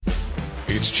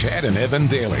It's Chad and Evan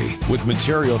Daily with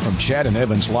material from Chad and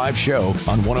Evan's live show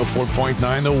on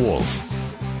 104.9 The Wolf.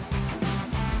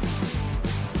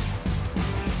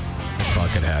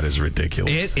 Bucket hat is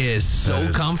ridiculous. It is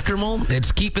so comfortable.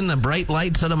 It's keeping the bright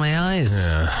lights out of my eyes.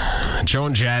 Yeah. Joe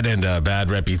and Chad and a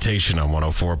bad reputation on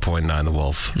 104.9 The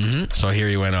Wolf. Mm-hmm. So I hear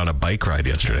you went on a bike ride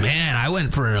yesterday. Man, I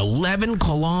went for an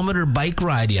 11-kilometer bike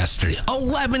ride yesterday.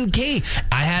 11K.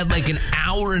 I had like an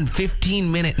hour and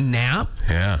 15-minute nap.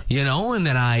 Yeah. You know, and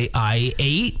then I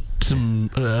ate some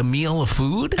meal of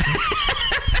food.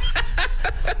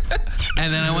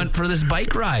 And then I went for this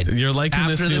bike ride. You're liking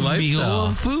this new lifestyle. After the meal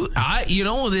of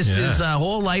food. This is a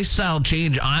whole lifestyle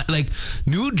change. Like,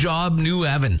 new job, new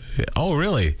Evan. Oh,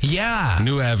 really? Yeah.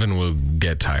 New Evan will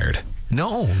get tired.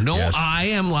 No, yes. I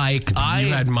am like... You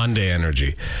had Monday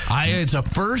energy. It's a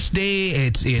first day.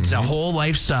 It's a whole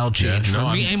lifestyle change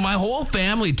for me and my whole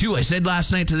family, too. I said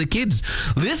last night to the kids,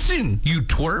 listen, you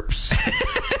twerps.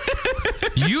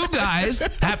 You guys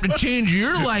have to change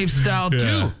your lifestyle,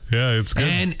 too. Yeah, it's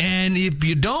good. And if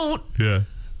you don't,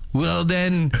 well,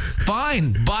 then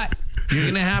fine. But you're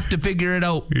going to have to figure it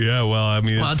out. Yeah, well, I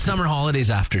mean... Well, it's summer holidays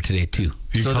after today, too.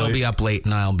 So they'll be up late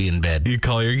and I'll be in bed. You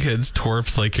call your kids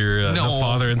twerps like you're the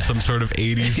father in some sort of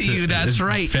 80s that's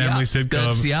right. family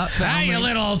sitcom. Family. Hey, you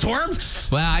little twerps.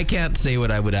 Well, I can't say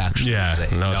what I would actually say.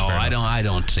 No, I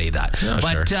don't say that. No,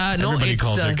 but sure. Everybody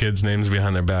calls their kids names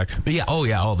behind their back. Yeah,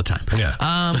 all the time. Yeah.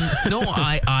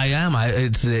 I am.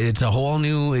 It's a whole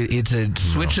new. It's a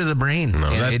switch of the brain.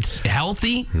 No, it's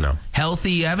healthy. No.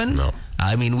 Healthy, Evan. No.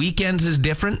 I mean, weekends is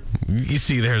different. You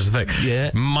see, there's the thing.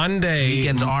 Yeah.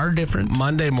 Weekends are different.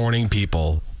 Monday morning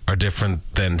people are different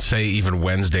than, say, even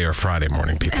Wednesday or Friday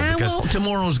morning people. Because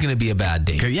tomorrow's going to be a bad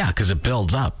day. Yeah, because it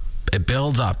builds up. It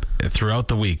builds up throughout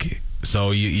the week.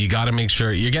 So you got to make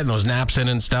sure you're getting those naps in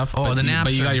and stuff. Oh, the naps.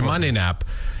 But you got your Monday nap.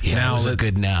 Yeah, now, it was a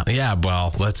good nap. Yeah,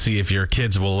 well, let's see if your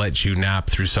kids will let you nap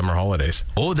through summer holidays.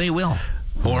 Oh, they will.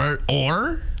 Or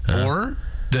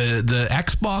the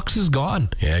Xbox is gone.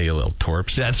 Yeah, you little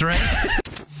twerps. That's right.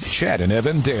 Chad and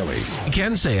Evan Daily. You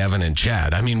can say Evan and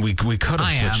Chad. I mean, we could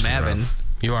have switched. I am Evan.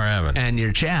 You are Evan. And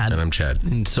you're Chad. And I'm Chad.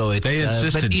 And so it's... They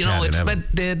insisted Chad and Evan.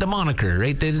 But the moniker,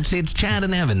 right? They say it's Chad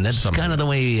and Evan. That's kind of the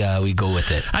way we go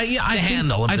with it.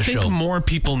 I think more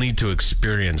people need to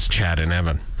experience Chad and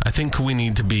Evan. I think we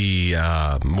need to be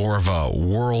more of a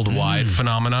worldwide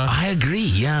phenomenon. I agree,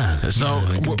 yeah. So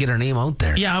we can get our name out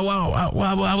there. Yeah, well,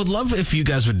 I would love if you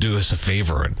guys would do us a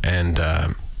favor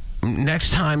and...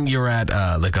 next time you're at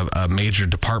like a major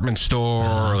department store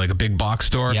or like a big box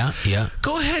store,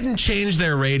 go ahead and change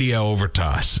their radio over to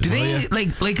us. Do they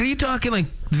like? Are you talking like?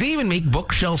 Do they even make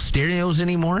bookshelf stereos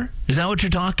anymore? Is that what you're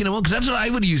talking about? Because that's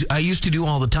what I used to do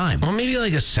all the time. Well, maybe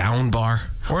like a sound bar.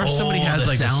 Or if somebody has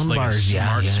like a smart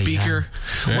speaker.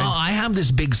 Yeah. Well, I have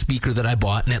this big speaker that I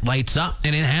bought, and it lights up,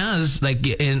 and it has like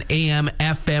an AM,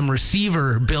 FM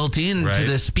receiver built into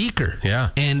the speaker. Yeah.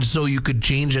 And so you could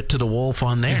change it to the Wolf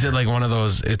on there. Is it like one of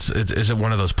those? Is it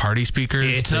one of those party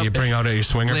speakers that you bring out at your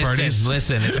swinger parties?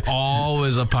 Listen, it's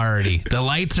always a party. The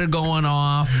lights are going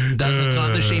off. It's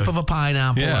not the shape of a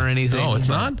pineapple or anything. Oh, it's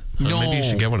not? No. Maybe you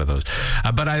should get one of those.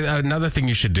 But another thing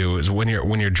you should do is when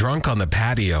you're drunk on the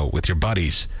patio with your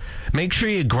buddies, make sure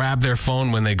you grab their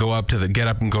phone when they get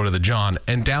up and go to the John,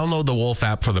 and download the Wolf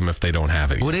app for them if they don't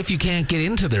have it. What if you can't get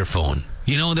into their phone?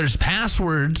 You know, there's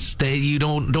passwords that you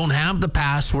don't have the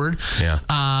password. Yeah.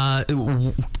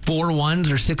 4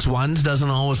 ones or 6 ones doesn't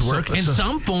always work, and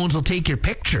some phones will take your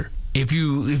picture. When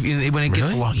it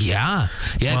gets long,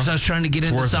 because I was trying to get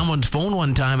into someone's phone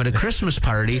one time at a Christmas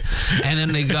party, and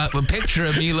then they got a picture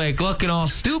of me like looking all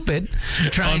stupid,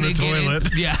 trying to get in.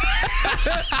 Yeah,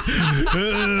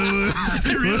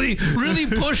 really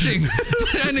pushing,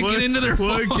 trying to get into their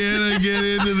phone. Why can't I get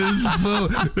into this phone?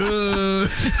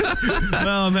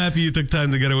 Well, I'm happy you took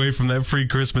time to get away from that free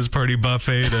Christmas party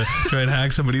buffet to try and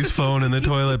hack somebody's phone in the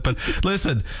toilet. But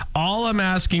listen, all I'm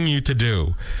asking you to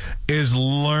do is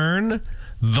learn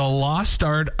the lost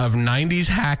art of 90s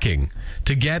hacking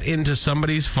to get into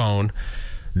somebody's phone,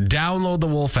 download the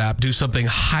Wolf app, do something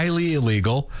highly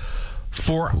illegal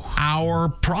for our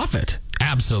profit.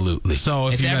 Absolutely. So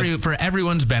if it's for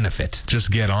everyone's benefit. Just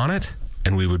get on it,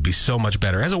 and we would be so much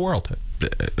better as a world,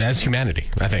 as humanity,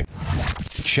 I think.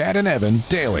 Chad and Evan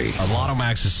Daily. Lotto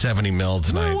Max is 70 mil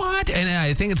tonight. What? And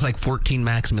I think it's like 14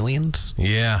 max millions.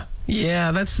 Yeah,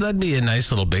 that'd be a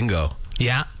nice little bingo.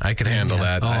 Yeah. I could handle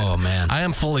that. Oh, man. I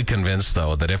am fully convinced,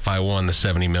 though, that if I won the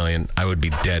 $70 million, I would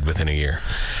be dead within a year.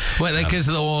 What, like because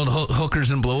of the old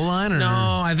hookers and blowline? Or?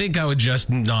 No, I think I would just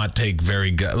not take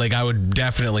very good. Like, I would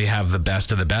definitely have the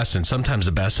best of the best, and sometimes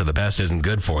the best of the best isn't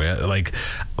good for you. Like,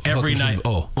 every night.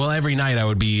 Every night I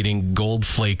would be eating Gold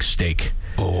Flake steak.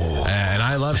 Oh, and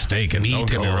I love steak, and don't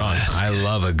get me wrong, I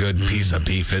love a good piece of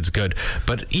beef. It's good,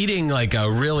 but eating like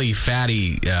a really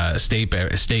fatty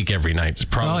steak every night is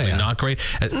probably not great.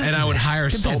 And I would hire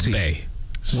Salt Bay.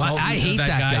 I hate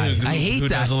that guy. Who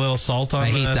does a little salt on the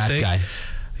steak. I hate that guy.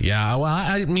 Yeah,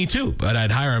 well, me too, but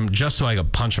I'd hire him just so I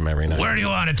could punch him every night. Where do you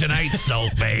want it tonight,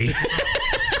 Salt Bay?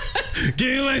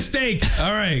 Give me my steak.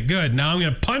 All right, good. Now I'm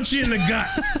going to punch you in the gut.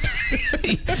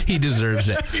 He deserves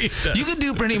it. You can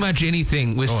do pretty much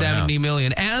anything with $70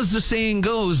 million. As the saying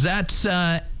goes, that's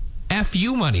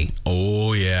FU money.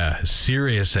 Oh, yeah.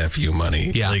 Serious FU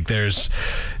money. Yeah. Like there's,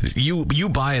 you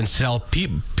buy and sell.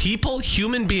 People,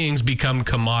 human beings become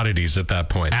commodities at that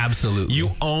point. Absolutely.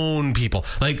 You own people.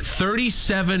 Like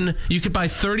 37, you could buy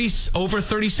over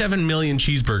 37 million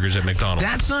cheeseburgers at McDonald's.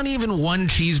 That's not even one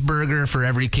cheeseburger for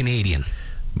every Canadian.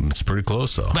 It's pretty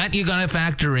close, though. But you got to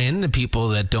factor in the people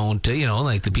that don't,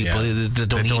 like the people that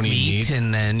don't eat meat.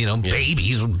 And then,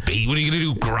 babies. What are you going to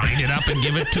do? Grind it up and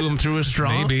give it to them through a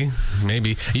straw?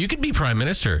 Maybe. You could be prime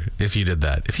minister if you did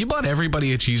that. If you bought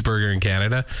everybody a cheeseburger in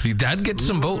Canada, that'd get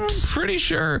some votes. Pretty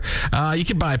sure. You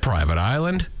could buy a private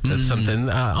island. That's something.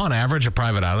 On average, a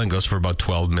private island goes for about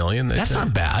 $12 million. That's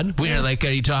not bad.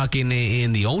 Are you talking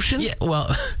in the ocean? Yeah,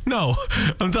 well, no.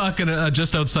 I'm talking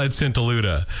just outside St.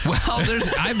 Luda.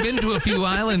 Well, I've been to a few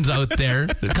islands out there,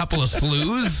 a couple of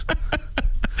sloughs.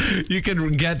 You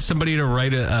could get somebody to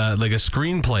write a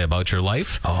screenplay about your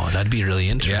life. Oh, that'd be really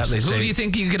interesting. Who do you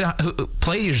think you could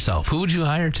play yourself? Who would you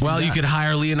hire to do that? You could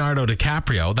hire Leonardo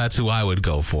DiCaprio. That's who I would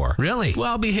go for. Really?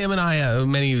 Well, be him and I,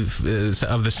 many of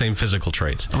the same physical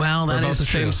traits. Well, that is the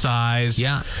true. Same size.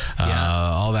 Yeah.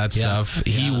 All that stuff.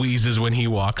 Yeah. He wheezes when he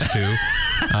walks, too.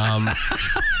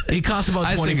 He costs about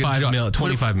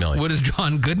 $25 million. What does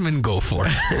John Goodman go for?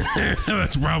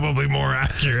 That's probably more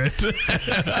accurate.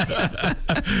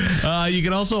 You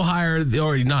could also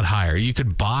you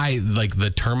could buy like the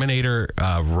Terminator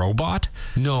robot.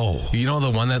 No. You know, the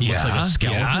one that looks like a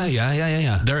skeleton?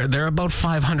 Yeah. They're about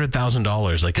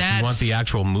 $500,000. Like, if you want the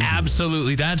actual movie.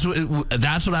 Absolutely. That's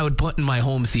what I would put in my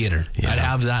home theater. Yeah. I'd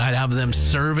have that. I'd have them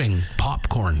serving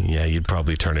popcorn. Yeah, you'd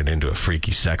probably turn it into a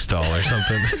freaky sex doll or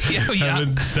something.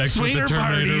 Having sex Swinger with the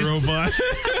Terminator robot.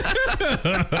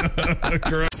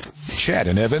 Chad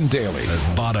and Evan daily.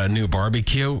 I bought a new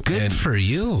barbecue. Good for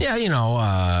you. Yeah,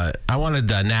 I wanted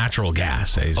natural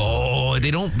gas. Oh,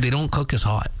 they don't cook as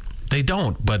hot. They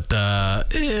don't, but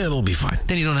it'll be fine.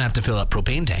 Then you don't have to fill up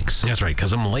propane tanks. That's right,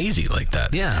 because I'm lazy like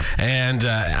that. Yeah. And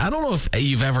I don't know if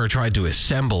you've ever tried to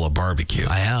assemble a barbecue.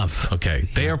 I have. Okay.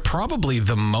 They are probably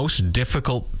the most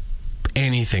difficult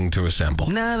anything to assemble.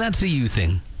 Nah, that's a you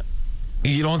thing.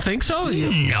 You don't think so?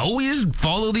 No, we just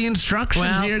follow the instructions.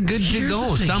 Well, you're good to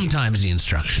go. Sometimes the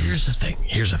instructions. Here's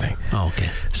the thing. Oh,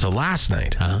 okay. So last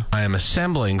night, I am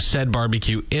assembling said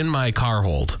barbecue in my car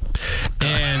hold.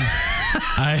 And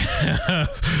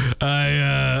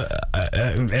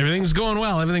everything's going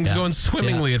well. Everything's going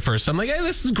swimmingly at first. I'm like, hey,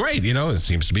 this is great. It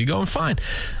seems to be going fine.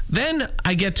 Then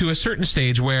I get to a certain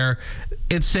stage where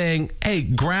it's saying, hey,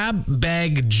 grab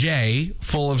bag J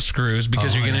full of screws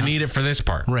because you're going to need it for this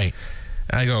part. Right.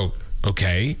 I go,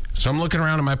 okay. So I'm looking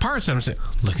around at my parts and I'm saying,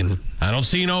 I don't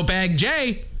see no bag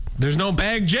J. There's no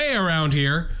bag J around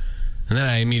here. And then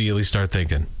I immediately start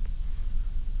thinking,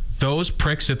 those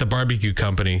pricks at the barbecue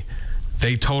company,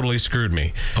 they totally screwed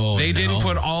me. They didn't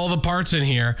put all the parts in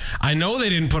here. I know they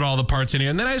didn't put all the parts in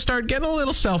here. And then I start getting a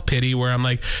little self-pity where I'm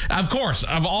like, of course,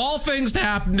 of all things to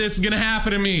happen, this is going to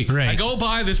happen to me. Right. I go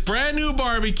buy this brand new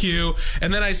barbecue,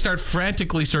 and then I start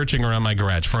frantically searching around my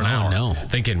garage for an hour.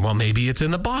 Thinking, well, maybe it's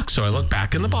in the box. So I look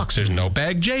back in the box. There's no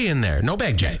bag J in there. No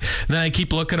bag J. And then I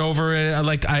keep looking over, and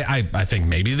I think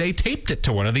maybe they taped it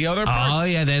to one of the other parts. Oh,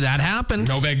 yeah, that happens.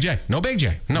 No bag J. No bag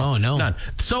J. No, none.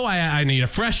 So I need a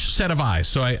fresh set of eyes.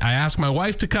 So I ask my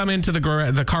wife to come into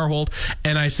the car hold,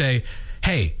 and I say,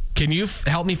 hey, can you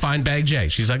help me find bag J?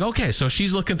 She's like, okay. So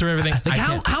she's looking through everything.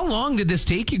 How long did this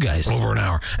take you guys? Over an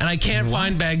hour. And I can't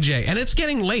find bag J. And it's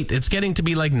getting late. It's getting to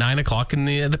be like 9 o'clock in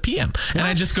the PM. And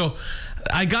I just go,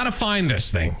 I got to find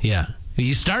this thing. Yeah.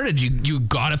 You started. You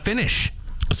got to finish.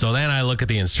 So then I look at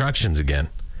the instructions again.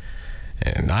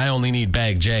 And I only need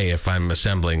bag J if I'm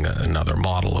assembling another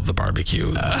model of the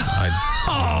barbecue.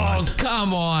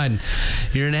 Come on.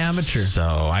 You're an amateur.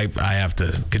 So I have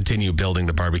to continue building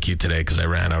the barbecue today because I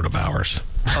ran out of hours.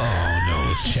 Oh,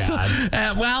 no,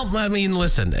 Chad. Well, I mean,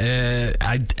 listen,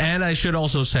 I should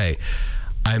also say,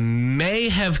 I may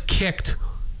have kicked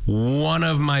one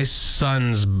of my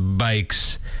son's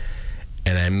bikes,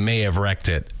 and I may have wrecked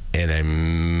it, and I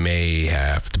may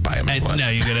have to buy him a one. Now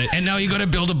you gotta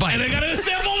build a bike. And I gotta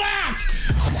assemble that!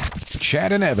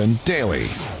 Chad and Evan daily.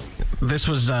 This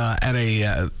was at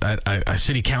a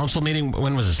city council meeting.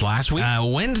 When was this? Last week?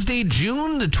 Wednesday,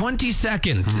 June the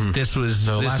 22nd. Mm-hmm. This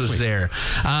was there.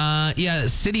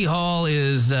 City Hall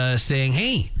is saying,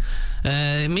 hey,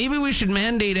 maybe we should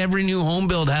mandate every new home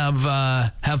build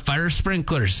have fire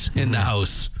sprinklers in the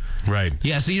house. Right.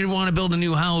 Yeah, so you want to build a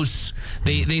new house,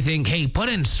 they think, hey, put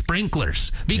in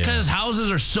sprinklers because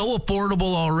houses are so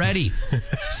affordable already.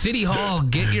 City Hall,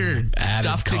 get your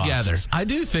stuff together. I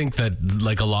do think that,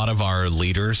 like, a lot of our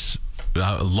leaders,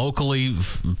 locally,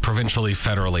 provincially,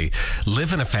 federally,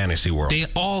 live in a fantasy world. They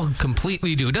all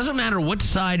completely do. It doesn't matter what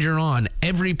side you're on.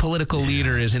 Every political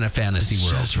leader is in a fantasy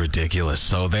world. It's ridiculous.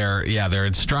 So they're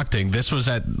instructing. This was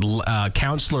at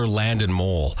Councillor Landon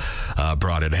Mole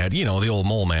brought it ahead. You know, the old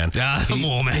mole man. The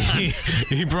mole man.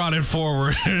 He brought it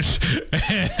forward, and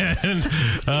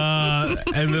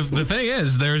the thing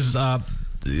is, there's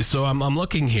so I'm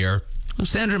looking here.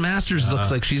 Sandra Masters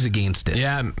looks like she's against it.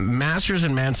 Yeah, Masters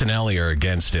and Mancinelli are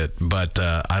against it, but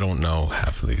I don't know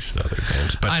half of these other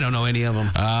names. But I don't know any of them.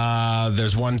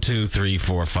 There's 1, 2, 3,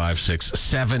 4, 5, 6,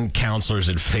 7 councillors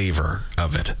in favor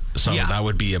of it. So that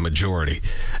would be a majority.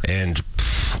 And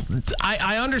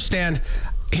I understand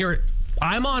here,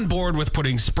 I'm on board with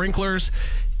putting sprinklers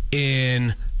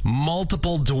in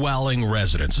multiple dwelling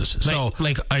residences. So,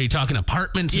 like, are you talking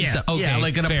apartments and stuff? Okay,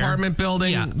 like an apartment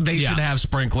building, they should have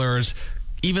sprinklers.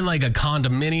 Even like a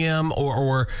condominium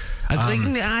or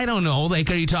I don't know.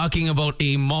 Like, are you talking about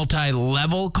a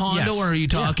multi-level condo, or are you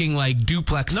talking like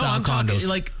duplex style condos? Talking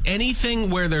like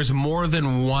anything where there's more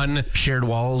than one shared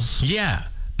walls. Yeah.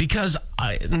 Because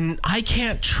I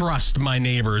can't trust my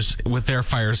neighbors with their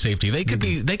fire safety. They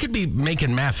could be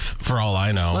making meth for all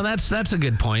I know. Well, that's a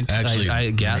good point. Actually,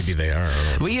 I guess maybe they are.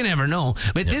 Well, you never know.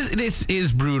 But this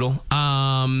is brutal.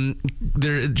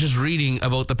 They're just reading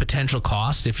about the potential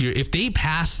cost. If they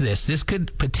pass this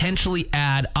could potentially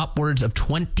add upwards of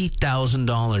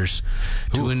 $20,000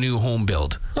 to a new home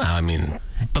build. Well, I mean,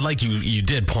 but like you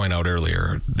did point out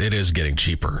earlier, it is getting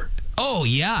cheaper. Oh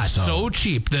yeah, so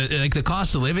cheap. The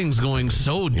cost of living's going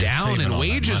so down, and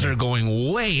wages are going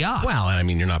way up. Well, and I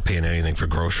mean, you're not paying anything for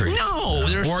groceries. No,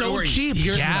 they're so cheap.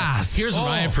 Gas. Here's what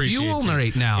I appreciate fuel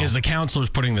right now is the councilors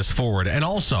putting this forward, and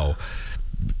also,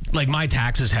 like, my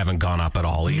taxes haven't gone up at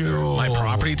all either. My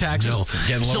property taxes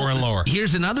getting lower and lower.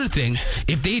 Here's another thing.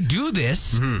 If they do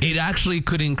this, it actually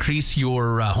could increase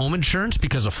your home insurance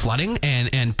because of flooding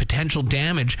and potential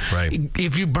damage. Right.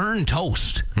 If you burn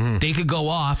toast, they could go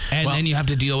off, and then you have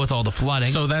to deal with all the flooding.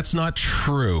 So that's not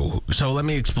true. So let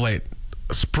me explain.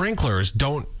 Sprinklers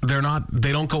don't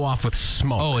go off with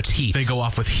smoke. Oh, it's heat. They go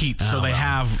off with heat. So they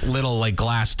have little, like,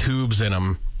 glass tubes in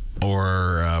them.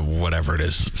 Or whatever it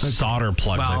is, solder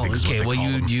plugs. I think is what they call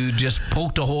them. You just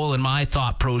poked a hole in my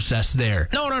thought process there.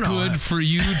 No. Good for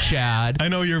you, Chad. I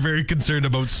know you're very concerned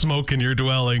about smoke in your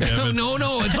dwelling.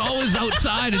 No, it's always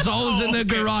outside. It's always in the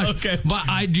garage. Okay. But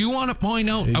I do want to point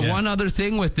out one other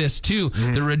thing with this too.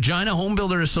 The Regina Home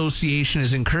Builder Association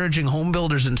is encouraging home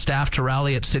builders and staff to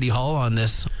rally at City Hall on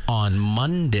this on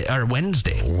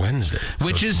Wednesday,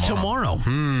 which is tomorrow.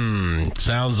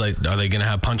 Sounds like, are they going to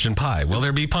have punch and pie? Will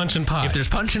there be punch and pie? If there's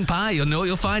punch and pie,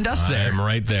 you'll find us there. I'm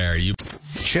right there.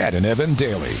 Chad and Evan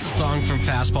daily. Song from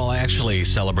Fastball. I actually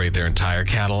celebrate their entire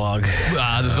catalog.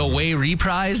 The way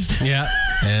reprised. Yeah,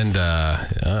 and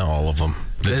all of them.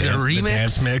 The remix, the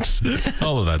dance mix,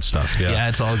 all of that stuff. Yeah,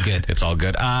 it's all good. It's all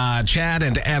good. Chad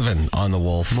and Evan on the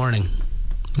Wolf. Morning.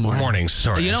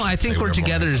 Sorry. You know, I think we're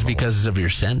together is because of your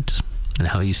scent and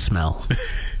how you smell.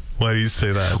 Why do you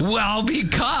say that? Well,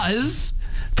 because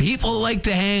people like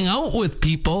to hang out with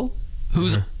people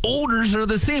whose odors are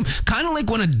the same. Kind of like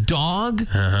when a dog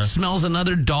smells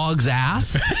another dog's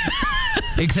ass.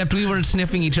 Except we weren't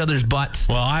sniffing each other's butts.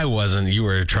 Well, I wasn't. You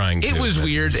were trying to. It was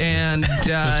weird, and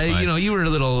you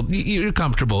were you're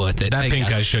comfortable with it. That pink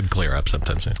eye should clear up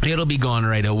sometimes. It'll be gone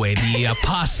right away. The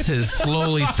pus has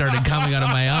slowly started coming out of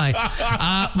my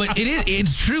eye. But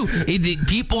it's true.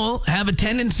 People have a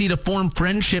tendency to form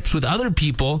friendships with other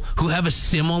people who have a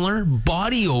similar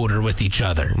body odor with each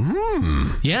other.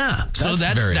 Yeah. So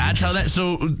that's how that.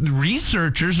 So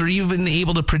researchers are even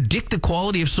able to predict the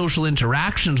quality of social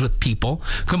interactions with people,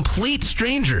 complete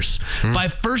strangers, by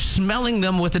first smelling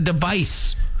them with a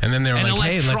device. And then they're An like,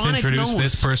 hey, let's electronic introduce nose.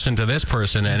 this person to this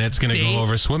person, and it's going to go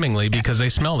over swimmingly because they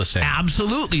smell the same.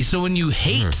 Absolutely. So when you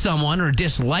hate someone or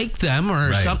dislike them or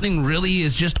Right. something really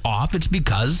is just off, it's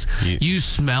because you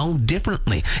smell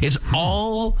differently. It's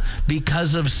all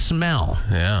because of smell.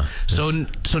 Yeah. So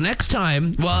next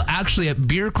time, well, actually at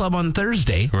Beer Club on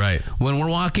Thursday, Right. when we're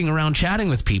walking around chatting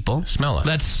with people, Smell us.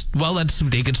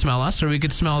 they could smell us or we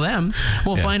could smell them.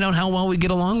 We'll find out how well we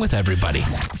get along with everybody.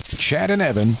 Chad and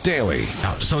Evan daily.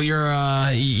 So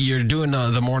you're doing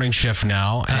the morning shift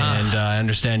now, and I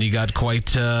understand you got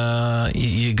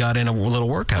you got in a little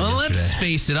workout Well, yesterday. let's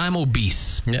face it, I'm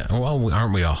obese. Yeah, well,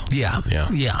 aren't we all? Yeah.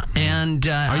 And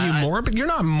Are you morbid? You're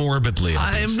not morbidly obese.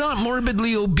 I'm not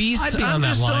morbidly obese. I'd be I'm on that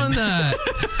just line.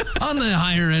 on the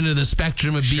higher end of the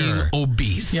spectrum of being Sure.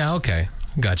 obese. Yeah, okay.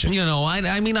 Gotcha. You know,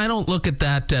 I mean, I don't look at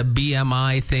that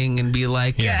BMI thing and be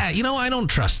like, I don't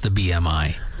trust the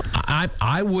BMI.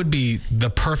 I would be the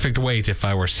perfect weight if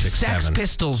I were 6'7". Sex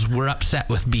Pistols were upset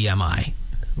with BMI.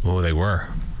 Oh, they were.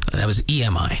 That was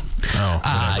EMI. Oh,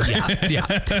 Yeah.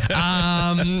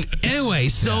 Anyway,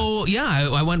 so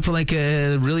I went for like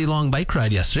a really long bike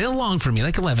ride yesterday. Long for me,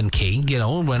 like 11K. You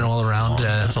know, went all around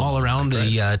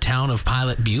the town of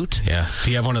Pilot Butte. Yeah.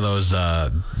 Do you have one of those?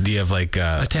 Do you have like one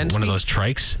of 10-speed? those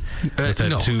trikes with the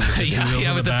No. two wheels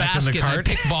in with the back of basket. the cart?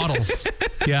 I pick bottles.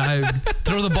 I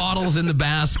throw the bottles in the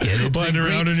basket. It's a riding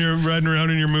around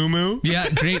in your moo-moo? Yeah,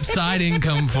 great side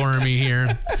income for me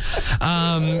here.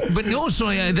 But no,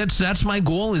 so that's my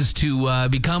goal is to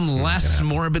become less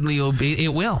morbidly obese.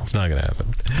 It will. It's not gonna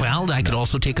happen. Well, I could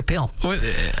also take a pill. What?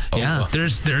 Yeah,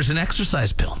 there's an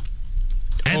exercise pill.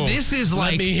 And this is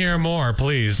like... Let me hear more,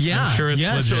 please. Yeah, I'm sure it's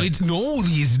legit. So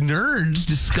these nerds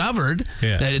discovered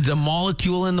that it's a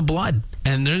molecule in the blood.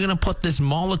 And they're going to put this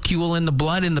molecule in the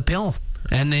blood in the pill.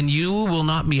 And then you will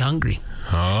not be hungry.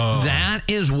 Oh. That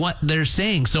is what they're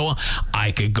saying. So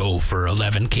I could go for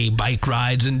 11K bike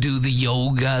rides and do the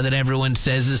yoga that everyone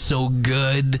says is so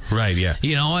good. Right, yeah.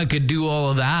 You know, I could do all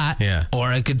of that. Yeah. Or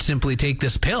I could simply take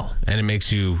this pill. And it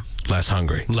makes you less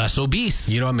hungry. Less obese.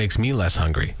 You know what makes me less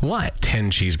hungry? What?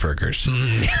 10 cheeseburgers.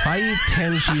 If I eat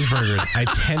 10 cheeseburgers, I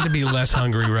tend to be less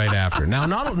hungry right after. Now, I'm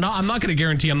not going to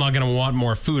guarantee I'm not going to want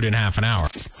more food in half an hour.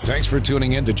 Thanks for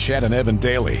tuning in to Chad and Evan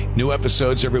Daily. New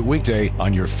episodes every weekday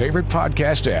on your favorite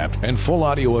podcast app and full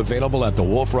audio available at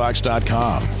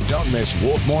thewolfrocks.com. Don't miss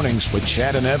Wolf Mornings with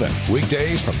Chad and Evan.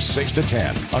 Weekdays from 6 to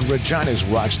 10 on Regina's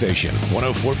Rock Station,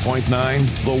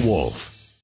 104.9 The Wolf.